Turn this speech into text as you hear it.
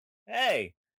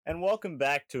Hey, and welcome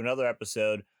back to another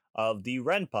episode of the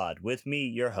Ren Pod with me,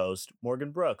 your host,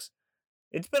 Morgan Brooks.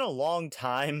 It's been a long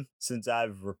time since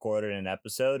I've recorded an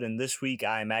episode, and this week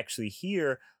I'm actually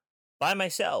here by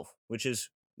myself, which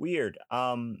is weird.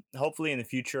 Hopefully in the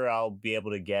future I'll be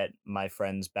able to get my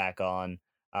friends back on.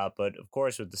 But of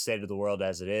course, with the state of the world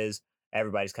as it is,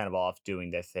 everybody's kind of off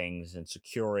doing their things and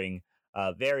securing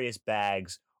various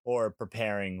bags or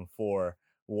preparing for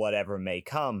whatever may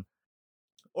come,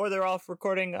 or they're off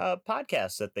recording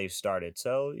podcasts that they've started.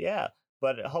 So yeah,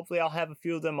 but hopefully I'll have a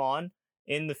few of them on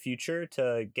in the future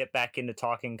to get back into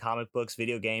talking comic books,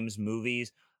 video games,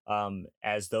 movies,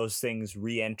 as those things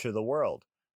re-enter the world.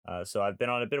 So I've been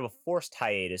on a bit of a forced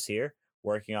hiatus here,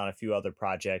 working on a few other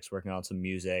projects, working on some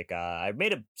music. I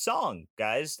made a song,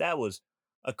 guys. That was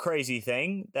a crazy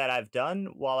thing that I've done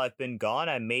while I've been gone.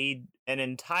 I made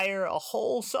a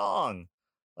whole song.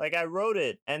 Like, I wrote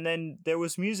it, and then there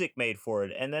was music made for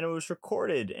it, and then it was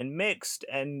recorded and mixed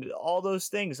and all those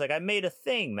things. Like, I made a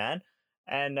thing, man.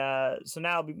 And so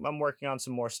now I'm working on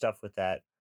some more stuff with that.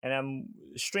 And I'm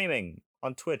streaming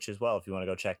on Twitch as well. If you want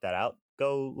to go check that out,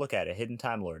 go look at it. Hidden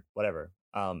Time Lord, whatever.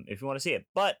 If you want to see it.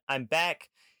 But I'm back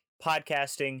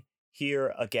podcasting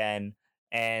here again,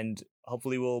 and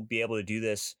hopefully we'll be able to do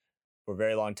this for a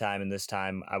very long time. And this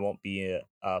time I won't be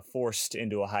forced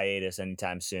into a hiatus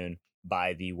anytime soon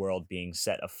by the world being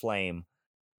set aflame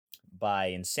by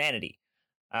insanity.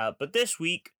 But this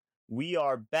week, we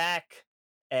are back,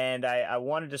 and I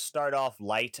wanted to start off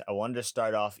light. I wanted to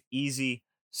start off easy,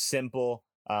 simple,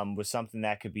 with something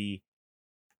that could be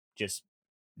just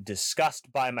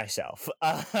discussed by myself.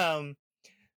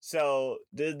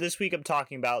 This week, I'm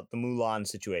talking about the Mulan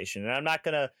situation, and I'm not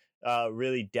going to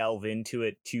really delve into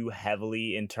it too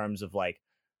heavily in terms of like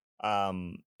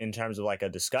a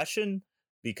discussion,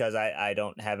 because I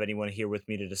don't have anyone here with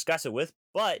me to discuss it with,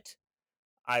 but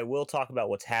I will talk about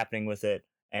what's happening with it,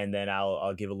 and then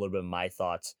I'll give a little bit of my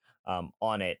thoughts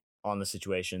on it, on the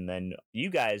situation. Then you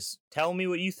guys tell me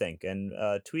what you think, and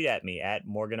tweet at me at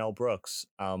Morgan L Brooks,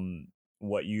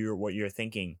 what you're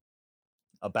thinking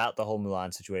about the whole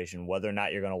Mulan situation, whether or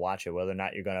not you're going to watch it, whether or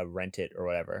not you're going to rent it or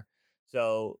whatever.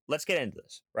 So let's get into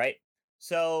this, right?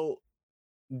 So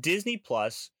Disney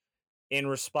Plus, in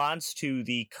response to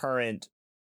the current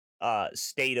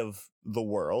state of the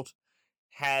world,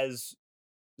 has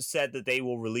said that they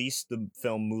will release the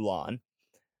film Mulan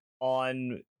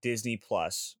on Disney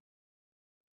Plus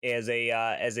as a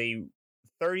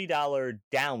 $30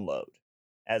 download,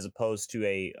 as opposed to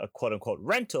a quote unquote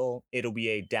rental. It'll be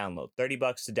a download,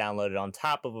 $30 to download it, on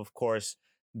top of course,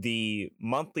 the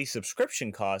monthly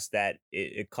subscription cost that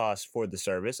it costs for the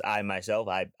service. I myself,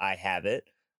 I have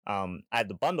it. I have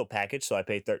the bundle package, so I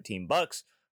pay $13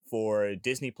 for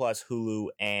Disney Plus, Hulu,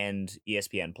 and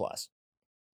ESPN Plus.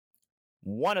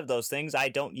 One of those things I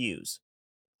don't use.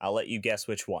 I'll let you guess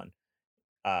which one.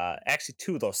 Actually,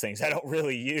 two of those things I don't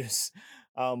really use,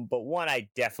 but one I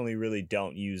definitely really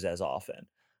don't use as often.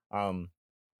 Um,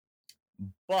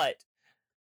 but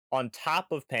on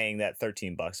top of paying that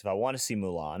 $13, if I want to see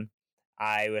Mulan,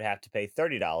 I would have to pay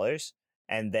 $30,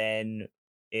 and then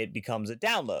it becomes a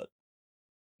download,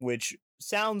 which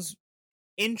sounds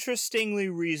interestingly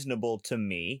reasonable to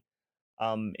me.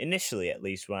 Initially, at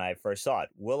least when I first saw it.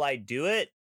 Will I do it?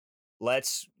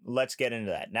 Let's get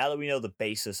into that. Now that we know the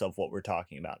basis of what we're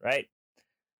talking about, right?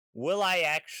 Will I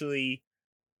actually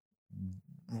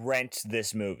rent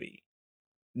this movie?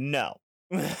 No.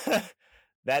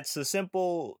 That's the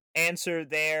simple answer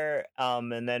there.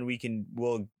 And then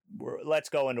let's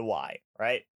go into why,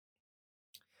 right?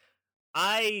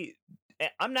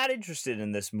 I'm not interested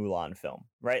in this Mulan film,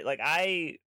 right? Like,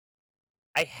 I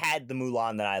had the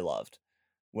Mulan that I loved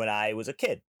when I was a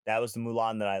kid. That was the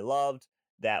Mulan that I loved.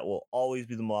 That will always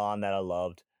be the Mulan that I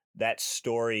loved. That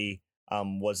story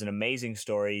was an amazing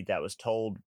story that was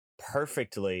told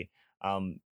perfectly.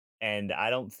 And I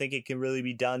don't think it can really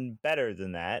be done better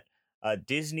than that.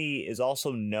 Disney is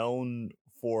also known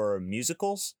for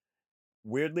musicals,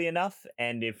 weirdly enough.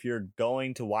 And if you're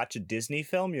going to watch a Disney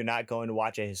film, you're not going to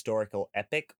watch a historical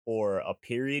epic or a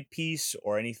period piece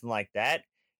or anything like that.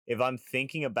 If I'm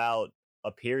thinking about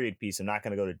a period piece, I'm not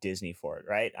going to go to Disney for it,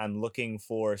 right? I'm looking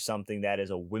for something that is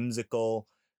a whimsical,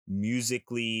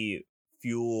 musically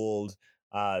fueled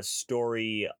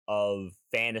story of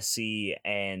fantasy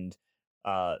and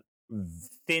uh,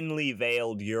 thinly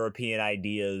veiled European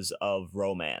ideas of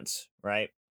romance,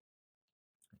 right?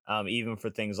 Even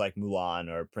for things like Mulan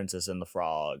or Princess and the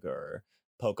Frog or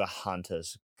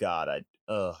Pocahontas. God,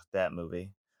 that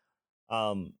movie.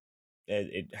 Um,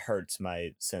 it hurts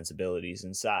my sensibilities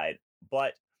inside.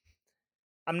 But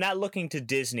I'm not looking to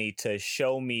Disney to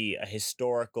show me a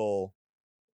historically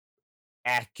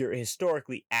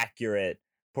accurate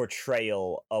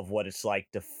portrayal of what it's like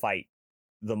to fight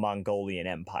the Mongolian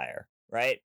Empire,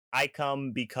 right? I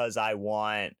come because I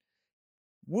want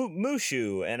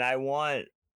Mushu and I want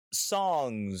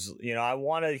songs. I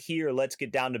want to hear "Let's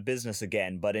Get Down to Business"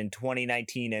 again, but in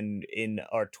 2019 and in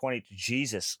our 20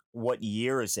 Jesus, what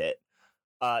year is it?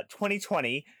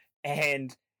 2020,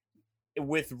 and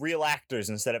with real actors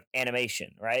instead of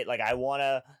animation, right? Like I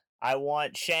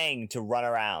want Shang to run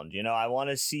around, I want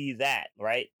to see that,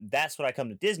 right? That's what I come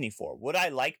to Disney for. Would I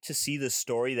like to see the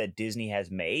story that Disney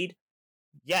has made?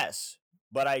 Yes,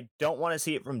 but I don't want to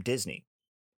see it from Disney.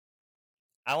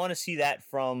 I want to see that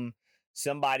from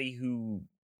somebody who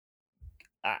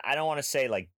I don't want to say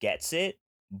like gets it,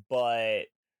 but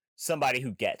somebody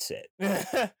who gets it.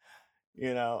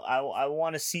 I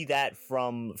want to see that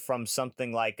from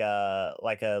something like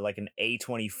an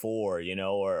A24,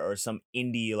 or some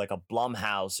indie like a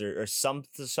Blumhouse or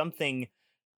something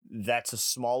that's a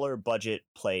smaller budget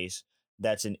place,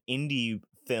 that's an indie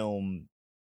film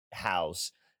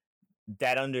house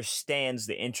that understands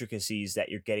the intricacies that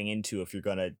you're getting into if you're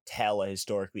going to tell a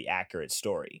historically accurate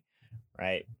story,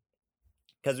 right?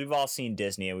 Because we've all seen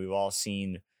Disney and we've all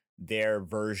seen their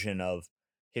version of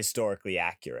historically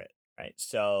accurate, right?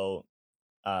 So,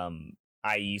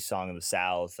 i.e., Song of the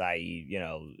South, i.e.,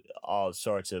 all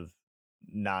sorts of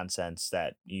nonsense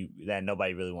that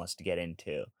nobody really wants to get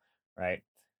into, right?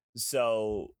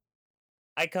 So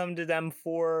I come to them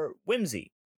for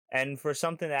whimsy and for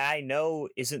something that I know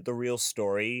isn't the real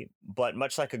story, but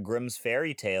much like a Grimm's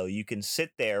fairy tale, you can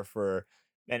sit there for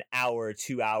an hour,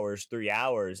 2 hours, 3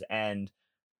 hours, and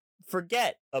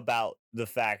forget about the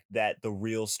fact that the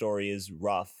real story is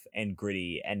rough and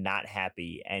gritty and not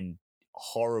happy and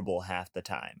horrible half the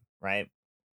time, right?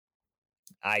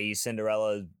 I.e.,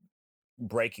 Cinderella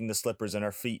breaking the slippers and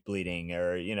her feet bleeding,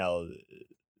 or,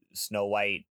 Snow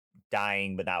White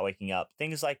dying but not waking up,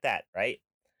 things like that, right?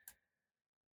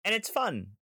 And it's fun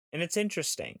and it's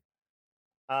interesting.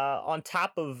 On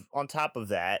top of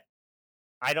that,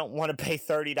 I don't want to pay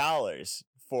 $30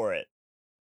 for it.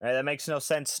 Right? That makes no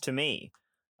sense to me.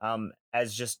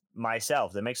 As just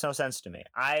myself, that makes no sense to me.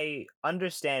 I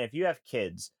understand if you have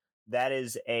kids, that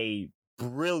is a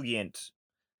brilliant,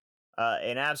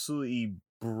 an absolutely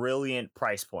brilliant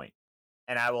price point,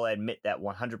 and I will admit that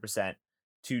 100%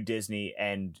 to Disney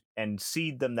and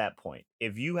cede them that point.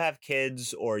 If you have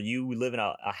kids or you live in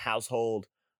a household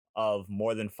of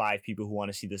more than 5 people who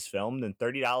want to see this film, then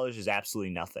 $30 is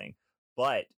absolutely nothing.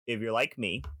 But if you're like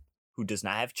me, who does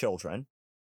not have children,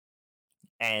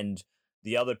 and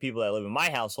the other people that live in my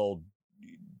household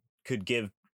could give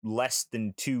less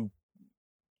than two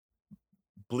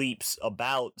bleeps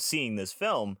about seeing this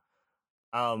film,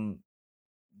 um,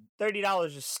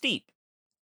 $30 is steep.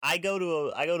 I go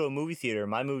to a movie theater.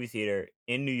 My movie theater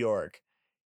in New York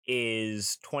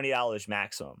is $20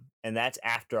 maximum, and that's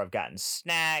after I've gotten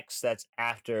snacks. That's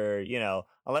after,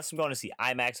 unless I'm going to see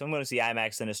IMAX. I'm going to see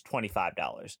IMAX, then it's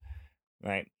 $25,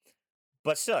 right?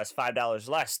 But still, that's $5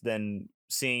 less than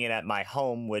seeing it at my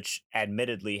home, which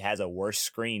admittedly has a worse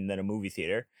screen than a movie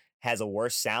theater, has a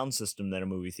worse sound system than a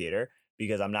movie theater,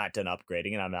 because I'm not done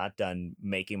upgrading and I'm not done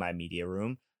making my media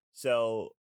room. So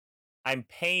I'm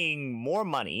paying more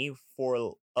money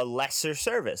for a lesser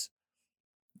service.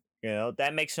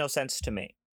 That makes no sense to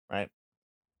me, right?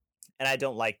 And I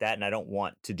don't like that, and I don't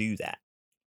want to do that,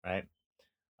 right?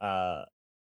 Uh,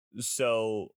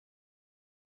 so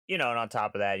and on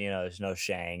top of that, there's no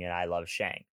Shang, and I love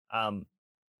Shang.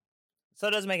 So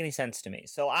it doesn't make any sense to me.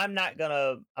 So I'm not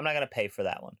gonna pay for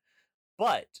that one.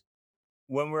 But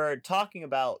when we're talking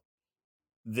about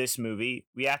this movie,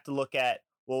 we have to look at,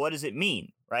 well, what does it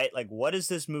mean, right? Like, what does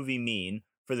this movie mean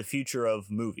for the future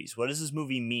of movies? What does this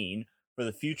movie mean for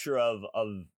the future of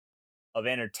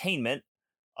entertainment,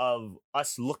 of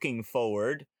us looking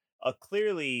forward?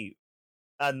 Clearly,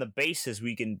 on the basis,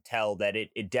 we can tell that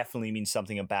it definitely means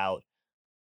something about,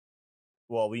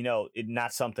 well, we know it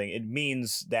not something. It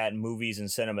means that movies and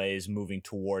cinema is moving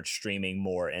towards streaming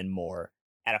more and more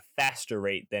at a faster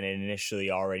rate than it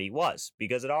initially already was,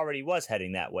 because it already was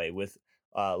heading that way with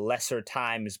lesser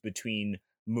times between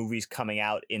movies coming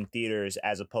out in theaters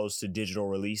as opposed to digital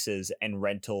releases and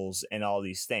rentals and all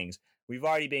these things. We've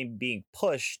already been being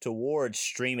pushed towards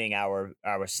streaming our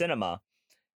cinema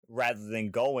rather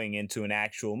than going into an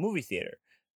actual movie theater,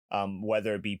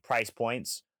 whether it be price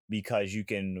points, because you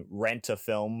can rent a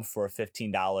film for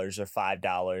 $15 or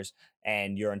 $5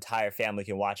 and your entire family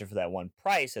can watch it for that one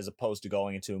price, as opposed to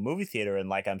going into a movie theater. And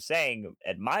like I'm saying,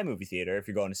 at my movie theater, if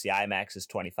you're going to see IMAX, it's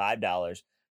 $25.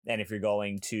 And if you're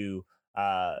going to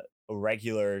uh, a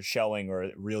regular showing or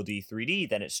Real D 3D,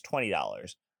 then it's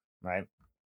 $20, right?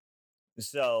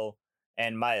 So,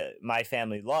 and my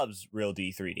family loves Real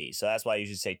D 3D, so that's why you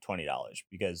should say $20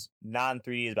 because non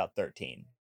 3D is about 13,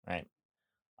 right?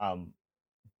 Um,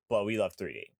 but we love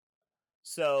 3D.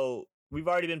 So we've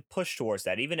already been pushed towards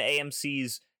that. Even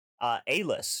AMC's A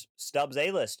List, Stubbs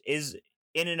A List, is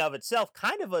in and of itself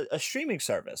kind of a streaming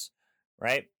service,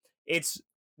 right? It's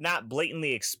not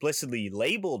blatantly explicitly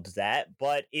labeled that,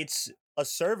 but it's a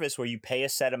service where you pay a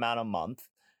set amount a month.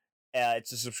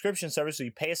 It's a subscription service, so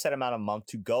you pay a set amount a month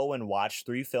to go and watch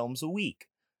 3 films a week,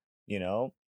 you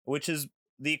know, which is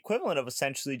the equivalent of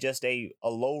essentially just a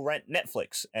low rent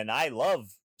Netflix. And I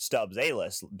love Stubbs A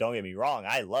List. Don't get me wrong,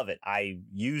 I love it. I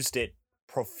used it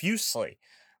profusely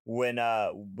when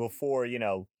before,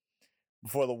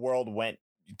 before the world went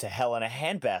to hell in a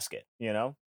handbasket,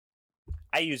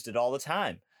 I used it all the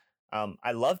time.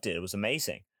 I loved it. It was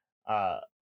amazing. Uh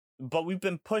but we've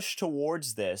been pushed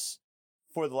towards this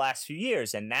for the last few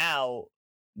years, and now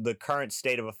the current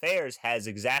state of affairs has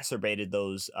exacerbated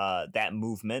those that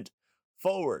movement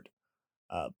forward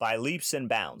by leaps and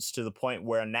bounds to the point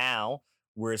where now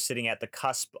we're sitting at the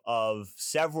cusp of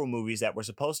several movies that were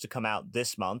supposed to come out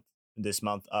this month. This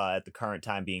month, at the current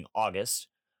time being August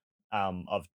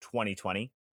of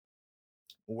 2020,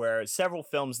 where several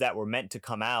films that were meant to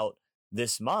come out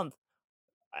this month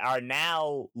are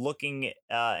now looking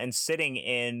and sitting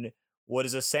in what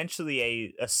is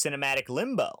essentially a cinematic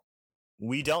limbo.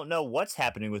 We don't know what's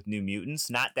happening with New Mutants.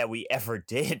 Not that we ever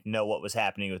did know what was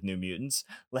happening with New Mutants.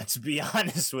 Let's be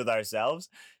honest with ourselves.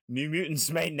 New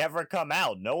Mutants may never come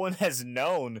out. No one has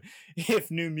known if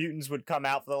New Mutants would come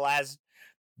out for the last,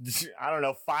 I don't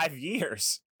know, 5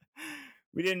 years.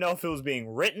 We didn't know if it was being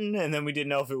written, and then we didn't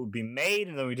know if it would be made,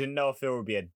 and then we didn't know if there would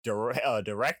be a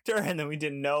director, and then we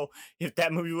didn't know if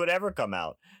that movie would ever come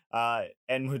out.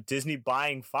 And with Disney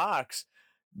buying Fox,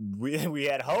 we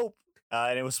had hope,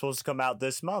 and it was supposed to come out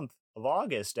this month of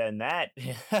August, and that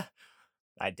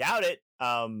I doubt it.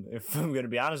 If I'm going to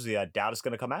be honest with you, I doubt it's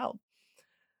going to come out.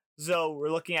 So we're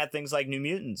looking at things like New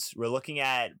Mutants. We're looking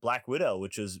at Black Widow,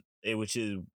 which is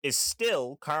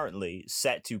still currently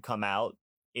set to come out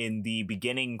in the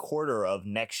beginning quarter of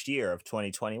next year of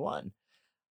 2021.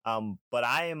 But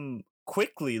I am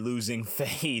quickly losing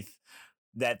faith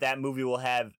that that movie will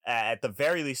have, at the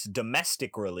very least,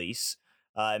 domestic release.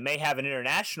 It may have an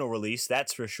international release,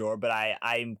 that's for sure, but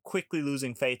I'm quickly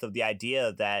losing faith of the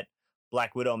idea that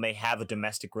Black Widow may have a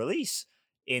domestic release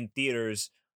in theaters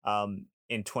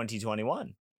in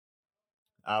 2021.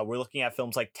 We're looking at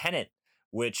films like Tenet,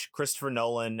 which Christopher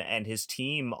Nolan and his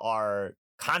team are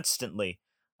constantly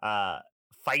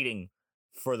fighting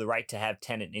for the right to have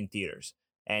Tenet in theaters.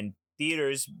 And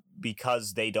theaters,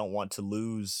 because they don't want to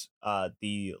lose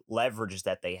the leverage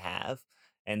that they have,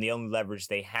 and the only leverage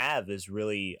they have is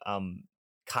really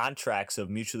contracts of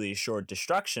mutually assured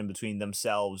destruction between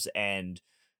themselves and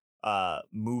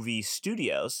movie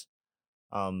studios,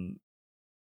 um,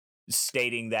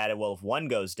 stating that, well, if one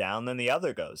goes down, then the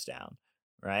other goes down,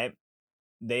 right?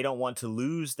 They don't want to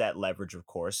lose that leverage, of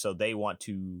course, so they want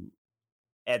to,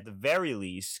 at the very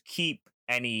least, keep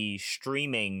any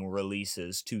streaming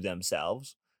releases to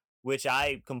themselves, which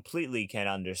I completely can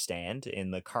understand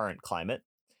in the current climate.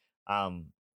 Um,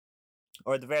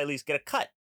 or at the very least, get a cut,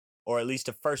 or at least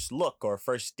a first look or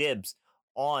first dibs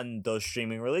on those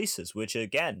streaming releases, which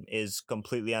again is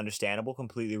completely understandable,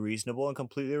 completely reasonable, and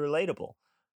completely relatable.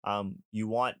 You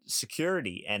want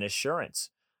security and assurance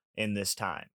in this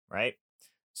time, right?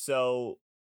 So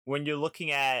when you're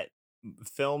looking at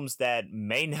films that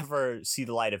may never see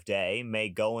the light of day,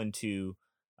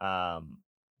 um,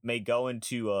 may go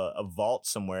into a vault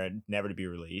somewhere and never to be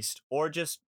released, or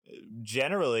just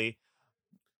generally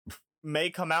may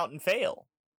come out and fail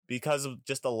because of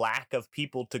just the lack of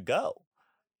people to go,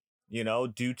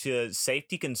 due to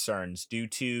safety concerns, due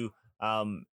to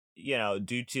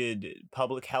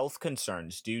public health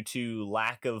concerns, due to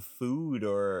lack of food,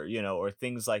 or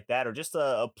things like that, or just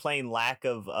a plain lack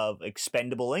of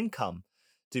expendable income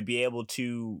to be able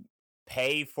to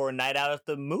pay for a night out at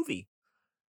the movie,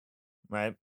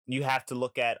 right? You have to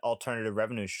look at alternative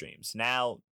revenue streams.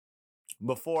 Now,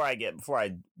 before I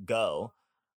go,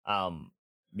 um,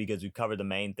 because we covered the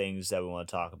main things that we want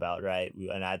to talk about, right?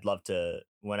 And I'd love to,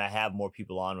 when I have more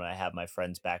people on, when I have my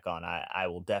friends back on, I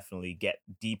will definitely get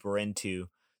deeper into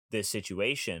this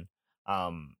situation.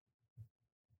 Um,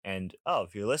 and oh,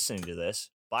 if you're listening to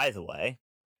this, by the way,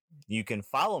 you can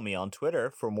follow me on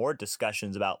Twitter for more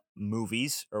discussions about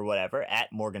movies or whatever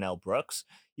at Morgan L. Brooks.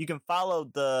 You can follow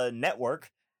the network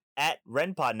at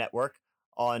RenPod Network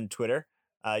on Twitter.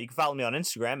 You can follow me on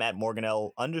Instagram at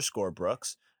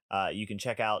Morgan_L_Brooks. You can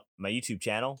check out my YouTube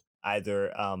channel,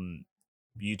 either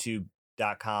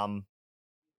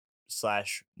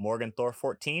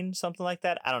youtube.com/MorganThor14, something like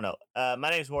that. I don't know. My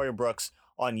name is Morgan Brooks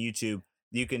on YouTube.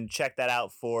 You can check that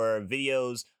out for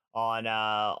videos on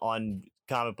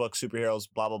comic book superheroes,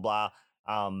 blah blah blah.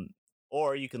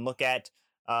 Or you can look at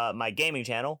my gaming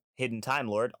channel, Hidden Time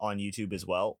Lord, on YouTube as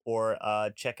well, or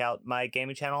check out my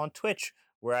gaming channel on Twitch,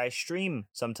 where I stream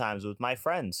sometimes with my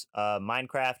friends,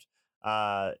 Minecraft,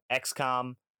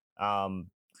 XCOM, um,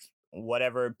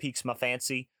 whatever piques my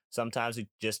fancy. Sometimes we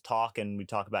just talk and we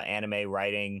talk about anime,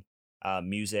 writing,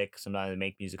 music. Sometimes I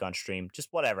make music on stream. Just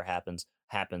whatever happens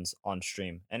on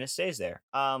stream, and it stays there.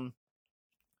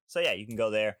 So yeah, you can go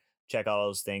there, check out all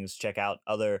those things, check out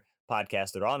other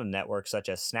podcasts that are on the network, such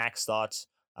as Snacks Thoughts,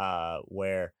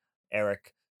 where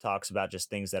Eric talks about just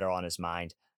things that are on his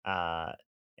mind.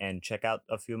 And check out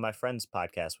a few of my friends'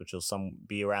 podcasts, which will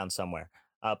be around somewhere.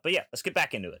 But yeah, let's get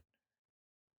back into it.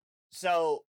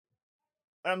 So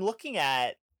when I'm looking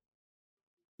at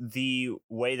the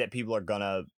way that people are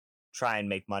gonna try and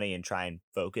make money and try and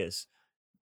focus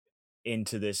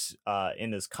into this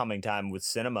in this coming time with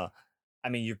cinema, I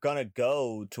mean, you're gonna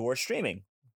go towards streaming.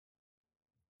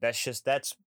 That's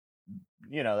that's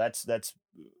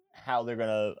how they're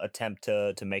gonna attempt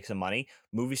to make some money.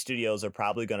 Movie studios are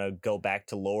probably gonna go back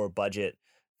to lower budget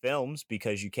films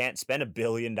because you can't spend $1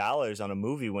 billion on a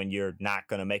movie when you're not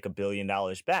gonna make $1 billion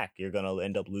back. You're gonna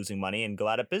end up losing money and go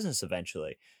out of business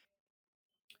eventually.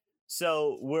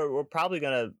 So we're probably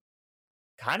gonna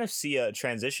kind of see a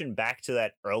transition back to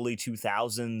that early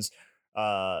 2000s,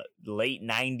 late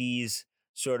 90s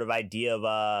sort of idea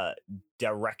of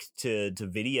direct to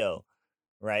video,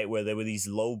 right? Where there were these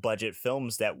low budget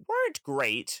films that weren't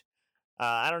great.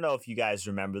 I don't know if you guys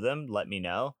remember them. Let me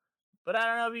know. But I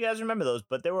don't know if you guys remember those.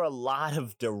 But there were a lot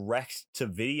of direct to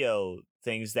video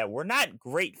things that were not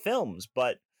great films,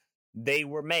 but they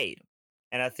were made.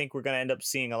 And I think we're going to end up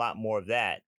seeing a lot more of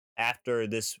that after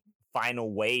this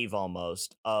final wave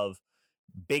almost of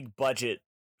big budget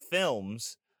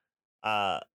films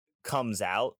uh, comes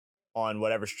out on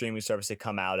whatever streaming service they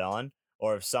come out on,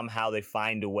 or if somehow they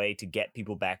find a way to get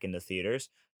people back into theaters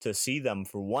to see them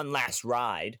for one last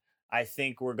ride. I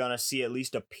think we're going to see at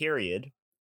least a period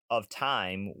of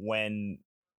time when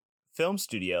film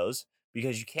studios,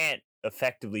 because you can't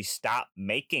effectively stop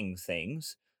making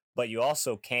things, but you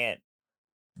also can't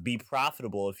be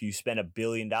profitable if you spend $1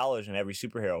 billion in every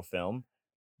superhero film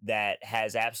that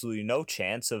has absolutely no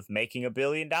chance of making $1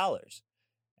 billion.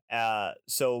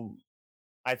 So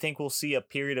I think we'll see a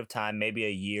period of time, maybe a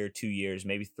year, 2 years,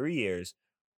 maybe 3 years.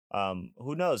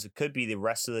 Who knows? It could be the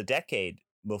rest of the decade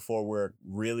before we're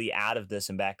really out of this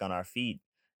and back on our feet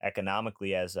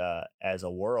economically as a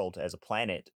world, as a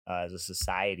planet, as a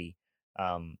society,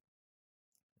 um,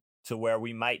 to where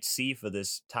we might see for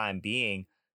this time being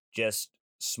just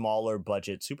smaller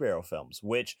budget superhero films,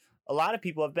 which a lot of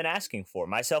people have been asking for,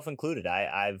 myself included.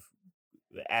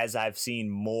 As I've seen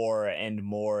more and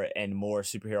more and more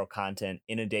superhero content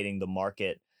inundating the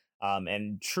market,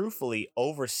 and truthfully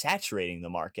oversaturating the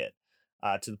market,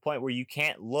 to the point where you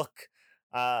can't look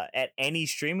at any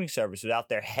streaming service without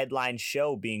their headline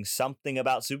show being something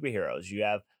about superheroes. You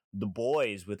have The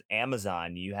Boys with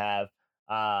Amazon. You have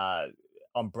uh,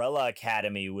 Umbrella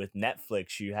Academy with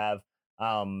Netflix. You have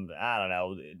I don't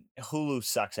know. Hulu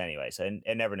sucks anyway, so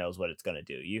it never knows what it's gonna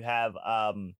do. You have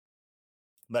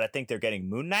but I think they're getting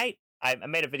Moon Knight. I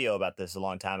made a video about this a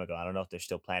long time ago. I don't know if they're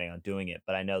still planning on doing it,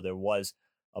 but I know there was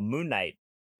a Moon Knight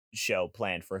show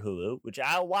planned for Hulu, which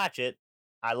I'll watch it.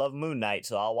 I love Moon Knight,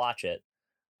 so I'll watch it.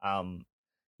 Um,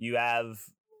 you have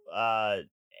uh,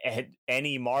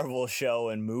 any Marvel show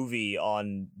and movie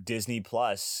on Disney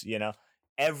Plus.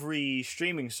 Every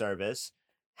streaming service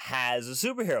has a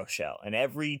superhero show, and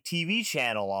every TV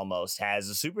channel almost has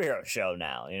a superhero show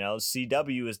now.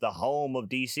 CW is the home of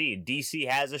DC. DC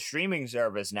has a streaming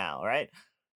service now, right?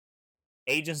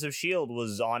 Agents of S.H.I.E.L.D.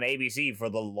 was on ABC for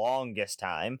the longest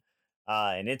time,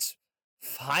 and it's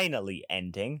finally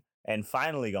ending and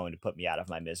finally going to put me out of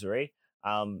my misery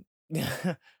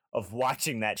of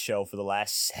watching that show for the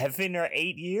last 7 or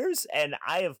 8 years. And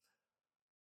I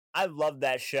loved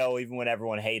that show even when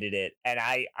everyone hated it, and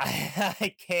I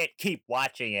can't keep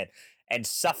watching it and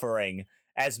suffering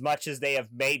as much as they have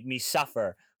made me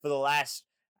suffer for the last,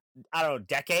 I don't know,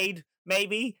 decade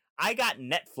maybe. I got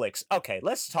Netflix. Okay,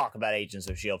 let's talk about Agents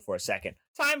of S.H.I.E.L.D. for a second.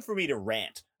 Time for me to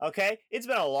rant, okay? It's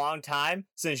been a long time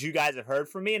since you guys have heard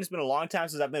from me, and it's been a long time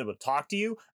since I've been able to talk to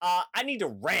you. I need to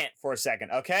rant for a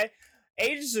second, okay?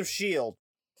 Agents of S.H.I.E.L.D.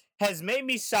 has made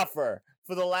me suffer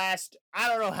for the last, I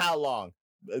don't know how long.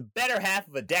 better half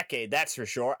of a decade, that's for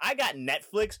sure. I got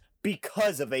Netflix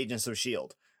because of Agents of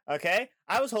S.H.I.E.L.D. Okay?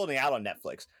 I was holding out on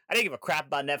Netflix. I didn't give a crap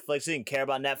about Netflix, didn't care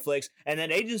about Netflix, and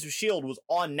then Agents of S.H.I.E.L.D. was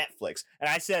on Netflix. And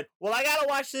I said, well, I gotta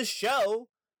watch this show.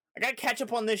 I gotta catch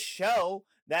up on this show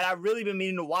that I've really been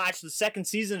meaning to watch. The second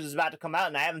season is about to come out,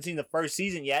 and I haven't seen the first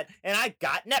season yet, and I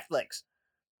got Netflix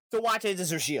to watch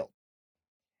Agents of S.H.I.E.L.D.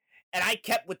 And I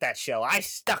kept with that show. I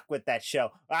stuck with that show.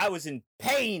 I was in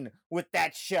pain with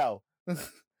that show.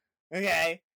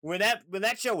 Okay? When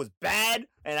that show was bad,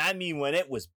 and I mean when it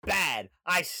was bad,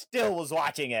 I still was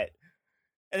watching it.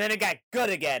 And then it got good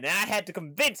again, and I had to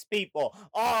convince people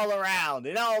all around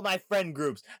in all my friend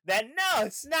groups that no,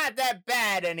 it's not that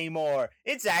bad anymore.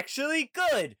 It's actually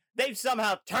good. They've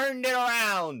somehow turned it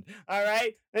around, all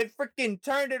right? They freaking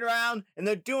turned it around, and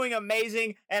they're doing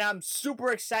amazing, and I'm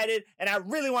super excited, and I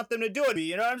really want them to do it.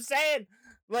 You know what I'm saying?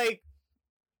 Like,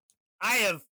 I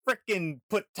have freaking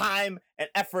put time and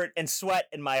effort and sweat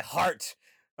in my heart,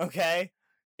 okay,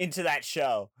 into that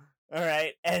show, all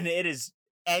right? And it is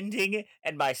ending,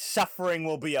 and my suffering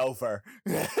will be over.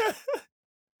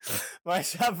 My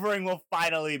suffering will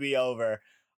finally be over.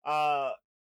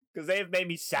 Because they have made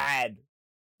me sad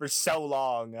for so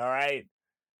long, all right?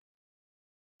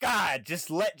 God, just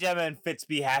let Gemma and Fitz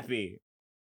be happy.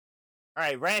 All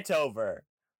right, rant over.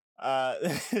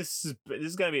 This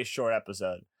is going to be a short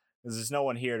episode because there's no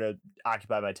one here to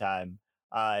occupy my time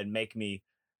and make me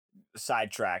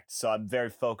sidetracked. So I'm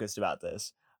very focused about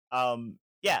this.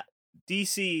 Yeah,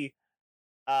 DC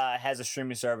has a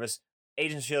streaming service.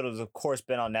 Agents of S.H.I.E.L.D. has, of course,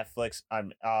 been on Netflix,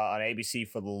 on ABC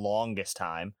for the longest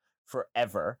time,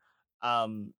 forever.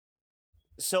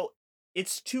 So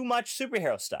it's too much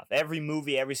superhero stuff. Every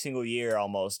movie, every single year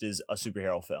almost is a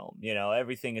superhero film. You know,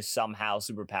 everything is somehow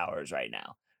superpowers right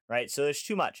now, right? So there's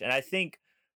too much. And I think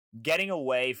getting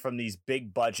away from these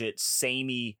big budget,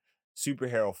 samey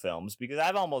superhero films, because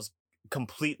I've almost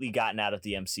completely gotten out of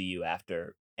the MCU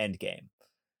after Endgame.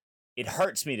 It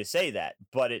hurts me to say that,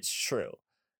 but it's true.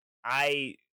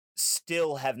 I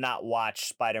still have not watched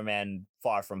Spider-Man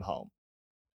Far From Home.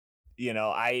 You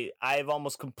know, I've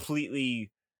almost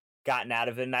completely gotten out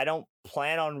of it, and I don't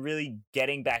plan on really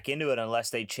getting back into it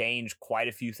unless they change quite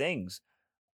a few things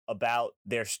about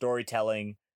their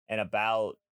storytelling and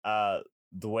about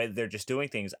the way that they're just doing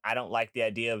things. I don't like the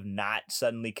idea of not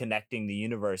suddenly connecting the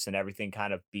universe and everything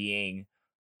kind of being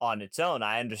on its own.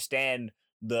 I understand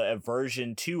the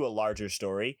aversion to a larger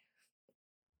story.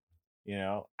 You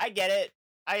know, I get it.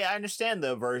 I understand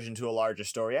the aversion to a larger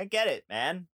story. I get it,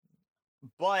 man.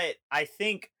 But I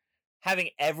think having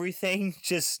everything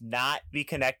just not be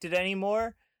connected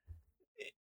anymore,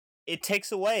 it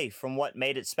takes away from what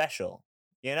made it special,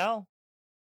 you know?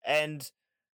 And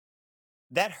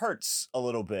that hurts a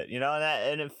little bit, you know,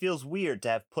 and it feels weird to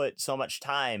have put so much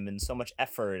time and so much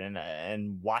effort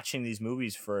and watching these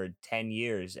movies for 10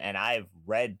 years. And I've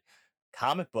read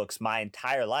comic books my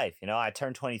entire life. You know, I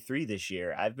turned 23 this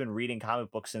year. I've been reading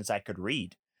comic books since I could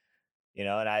read, you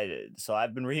know, so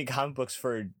I've been reading comic books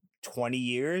for 20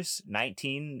 years,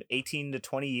 18 to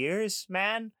 20 years,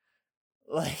 man.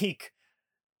 Like,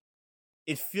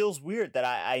 it feels weird that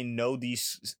I know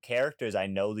these characters, I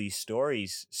know these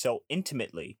stories so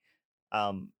intimately,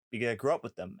 because I grew up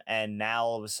with them, and now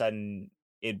all of a sudden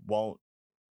it won't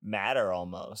matter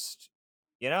almost,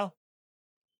 you know?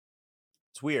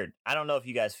 It's weird. I don't know if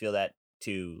you guys feel that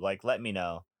too. Like, let me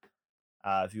know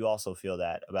if you also feel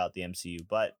that about the MCU.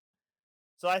 But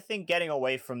so I think getting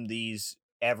away from these,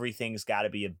 everything's got to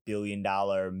be $1 billion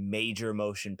major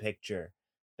motion picture,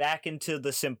 back into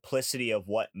the simplicity of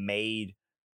what made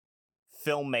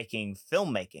filmmaking,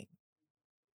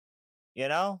 you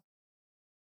know?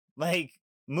 Like,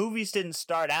 movies didn't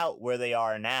start out where they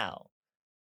are now.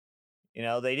 You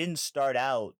know, they didn't start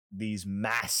out these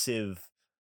massive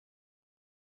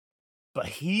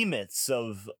behemoths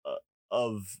of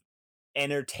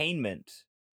entertainment.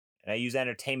 And I use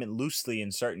entertainment loosely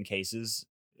in certain cases,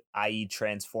 i.e.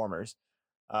 Transformers.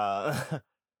 But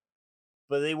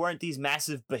they weren't these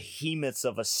massive behemoths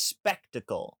of a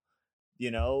spectacle.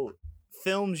 You know,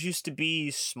 films used to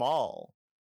be small.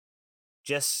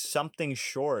 Just something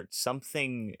short,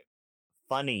 something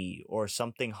funny, or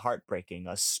something heartbreaking,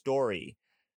 a story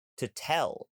to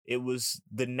tell. It was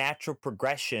the natural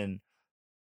progression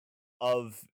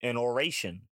of an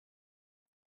oration.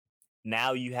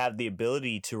 Now you have the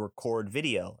ability to record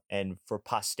video and for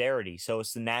posterity. So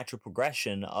it's the natural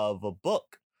progression of a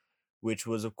book, which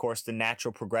was, of course, the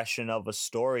natural progression of a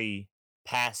story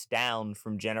passed down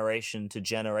from generation to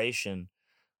generation,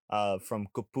 from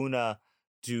Kupuna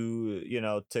to, you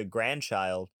know, to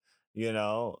grandchild, you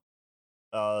know,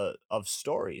 of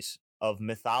stories. of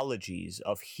mythologies,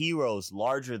 of heroes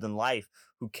larger than life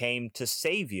who came to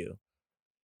save you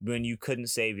when you couldn't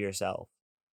save yourself.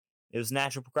 It was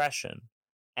natural progression.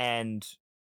 And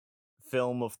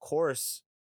film, of course,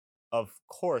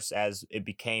 as it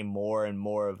became more and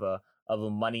more of a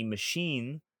money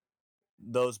machine,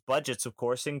 those budgets, of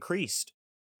course, increased.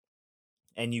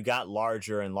 And you got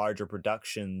larger and larger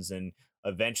productions, and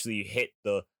eventually you hit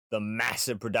the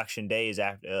massive production days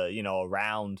after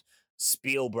around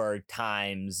Spielberg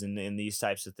times and these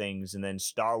types of things. And then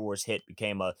Star Wars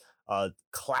became a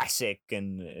classic,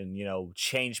 and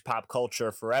changed pop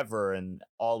culture forever. And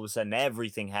all of a sudden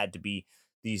everything had to be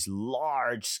these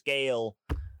large scale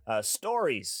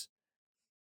stories.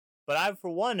 But I,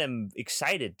 for one, am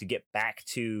excited to get back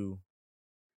to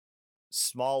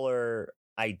smaller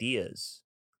ideas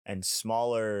and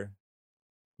smaller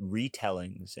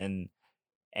retellings, and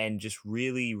just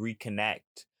really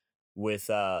reconnect with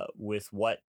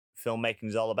what filmmaking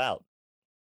is all about,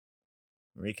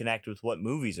 reconnect with what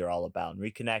movies are all about, and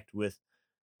reconnect with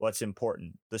what's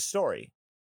important: the story,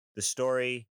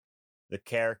 the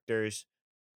characters,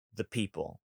 the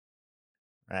people,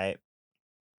 right?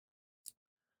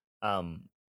 um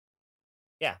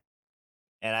yeah.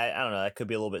 And I don't know, that could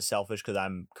be a little bit selfish because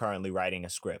I'm currently writing a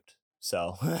script,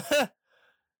 so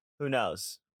who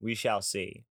knows, we shall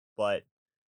see. But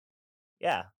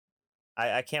yeah,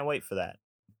 I can't wait for that.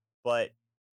 But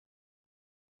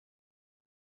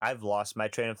I've lost my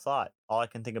train of thought. All I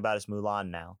can think about is Mulan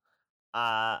now.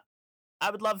 Uh,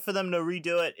 I would love for them to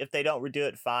redo it. If they don't redo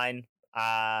it, fine.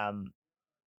 Um,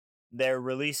 they're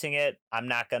releasing it. I'm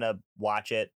not gonna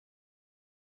watch it.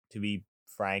 To be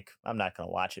frank, I'm not gonna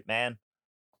watch it, man.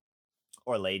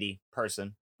 Or lady,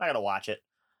 person. Not gonna watch it.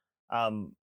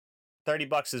 Um,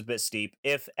 $30 is a bit steep.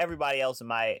 If everybody else in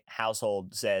my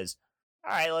household says,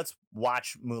 "All right, let's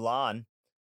watch Mulan,"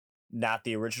 not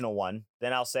the original one,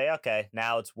 then I'll say, okay,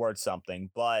 now it's worth something.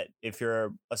 But if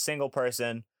you're a single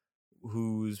person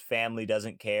whose family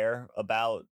doesn't care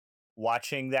about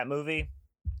watching that movie,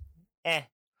 eh,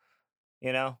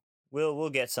 you know, we'll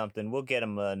get something. We'll get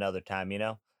them another time.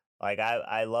 Like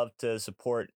I love to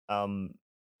support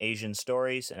Asian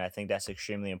stories, and I think that's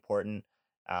extremely important.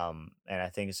 And I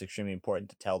think it's extremely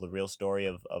important to tell the real story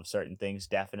of certain things,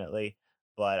 definitely.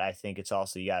 But I think it's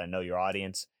also, you got to know your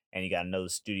audience, and you got to know the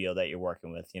studio that you're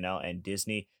working with. And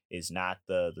Disney is not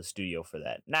the studio for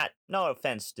that. Not No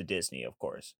offense to Disney, of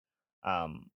course.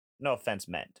 Um, no offense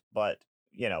meant, but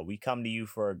we come to you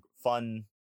for fun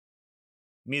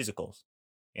musicals.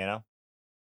 You know.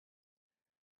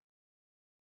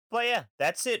 But yeah,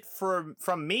 that's it from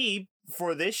me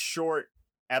for this short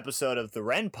episode of the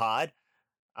Ren Pod.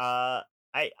 Uh,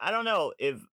 I don't know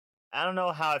if I don't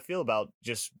know how I feel about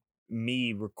just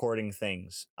me recording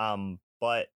things.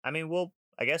 But I mean,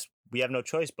 I guess we have no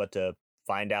choice but to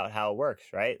find out how it works,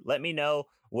 right? Let me know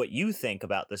what you think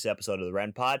about this episode of the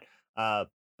Ren Pod. By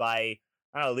I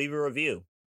don't know, leave a review.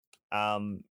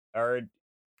 Or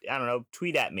I don't know,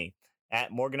 tweet at me at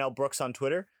Morgan L. Brooks on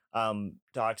Twitter.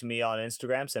 Talk to me on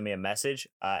Instagram. Send me a message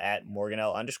at Morgan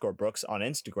L_Brooks on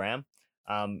Instagram.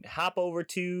 Hop over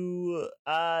to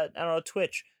I don't know,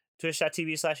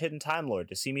 twitch.tv/Hidden Time Lord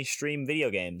to see me stream video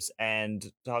games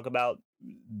and talk about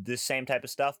the same type of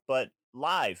stuff, but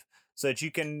live, so that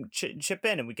you can chip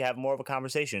in and we can have more of a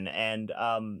conversation. And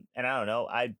I don't know,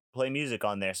 I play music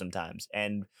on there sometimes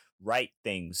and write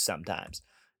things sometimes,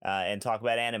 and talk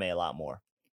about anime a lot more.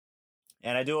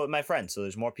 And I do it with my friends, so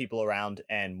there's more people around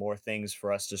and more things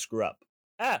for us to screw up.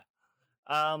 Ah,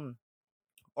 um,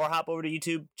 or hop over to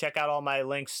YouTube, check out all my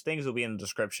links. Things will be in the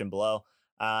description below.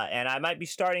 And I might be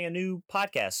starting a new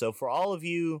podcast. So for all of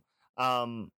you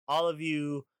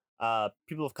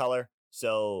people of color,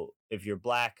 so if you're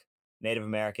Black, Native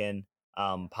American,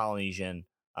 Polynesian,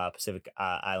 Pacific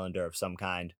Islander of some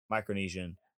kind,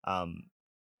 Micronesian, I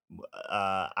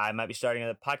might be starting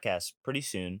a podcast pretty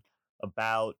soon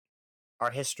about our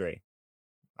history,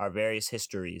 our various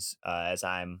histories, as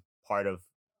I'm part of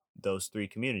those three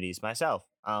communities myself.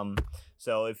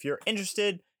 So if you're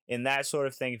interested in that sort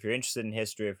of thing, if you're interested in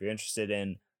history, if you're interested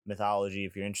in mythology,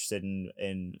 if you're interested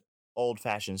in old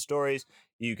fashioned stories,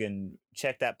 you can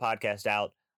check that podcast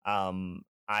out.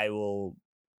 I will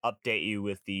update you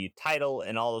with the title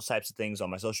and all those types of things on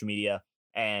my social media,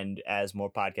 and as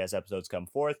more podcast episodes come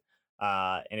forth.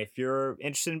 And if you're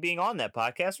interested in being on that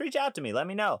podcast, reach out to me. Let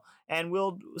me know. And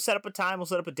we'll set up a time. We'll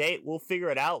set up a date. We'll figure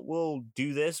it out. We'll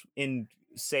do this in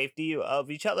safety of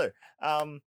each other.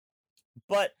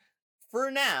 But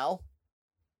for now,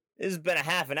 this has been a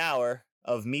half an hour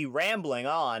of me rambling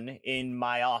on in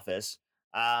my office.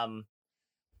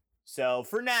 So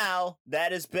for now,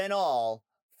 that has been all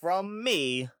from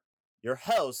me, your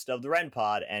host of the Ren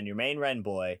Pod and your main Ren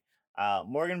boy,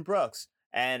 Morgan Brooks.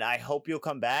 And I hope you'll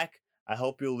come back. I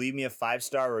hope you'll leave me a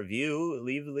 5-star review.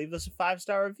 Leave us a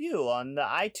 5-star review on the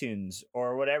iTunes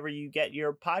or whatever you get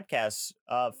your podcasts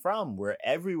from. We're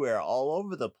everywhere, all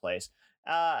over the place.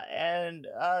 And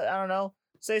I don't know,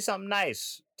 say something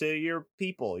nice to your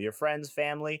people, your friends,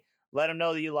 family. Let them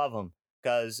know that you love them,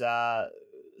 because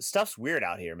stuff's weird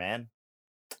out here, man.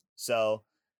 So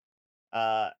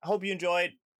hope you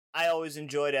enjoyed. I always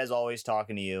enjoyed, as always,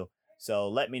 talking to you. So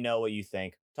let me know what you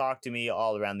think. Talk to me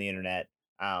all around the internet.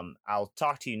 I'll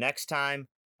talk to you next time.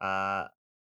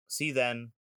 See you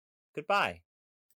then. Goodbye.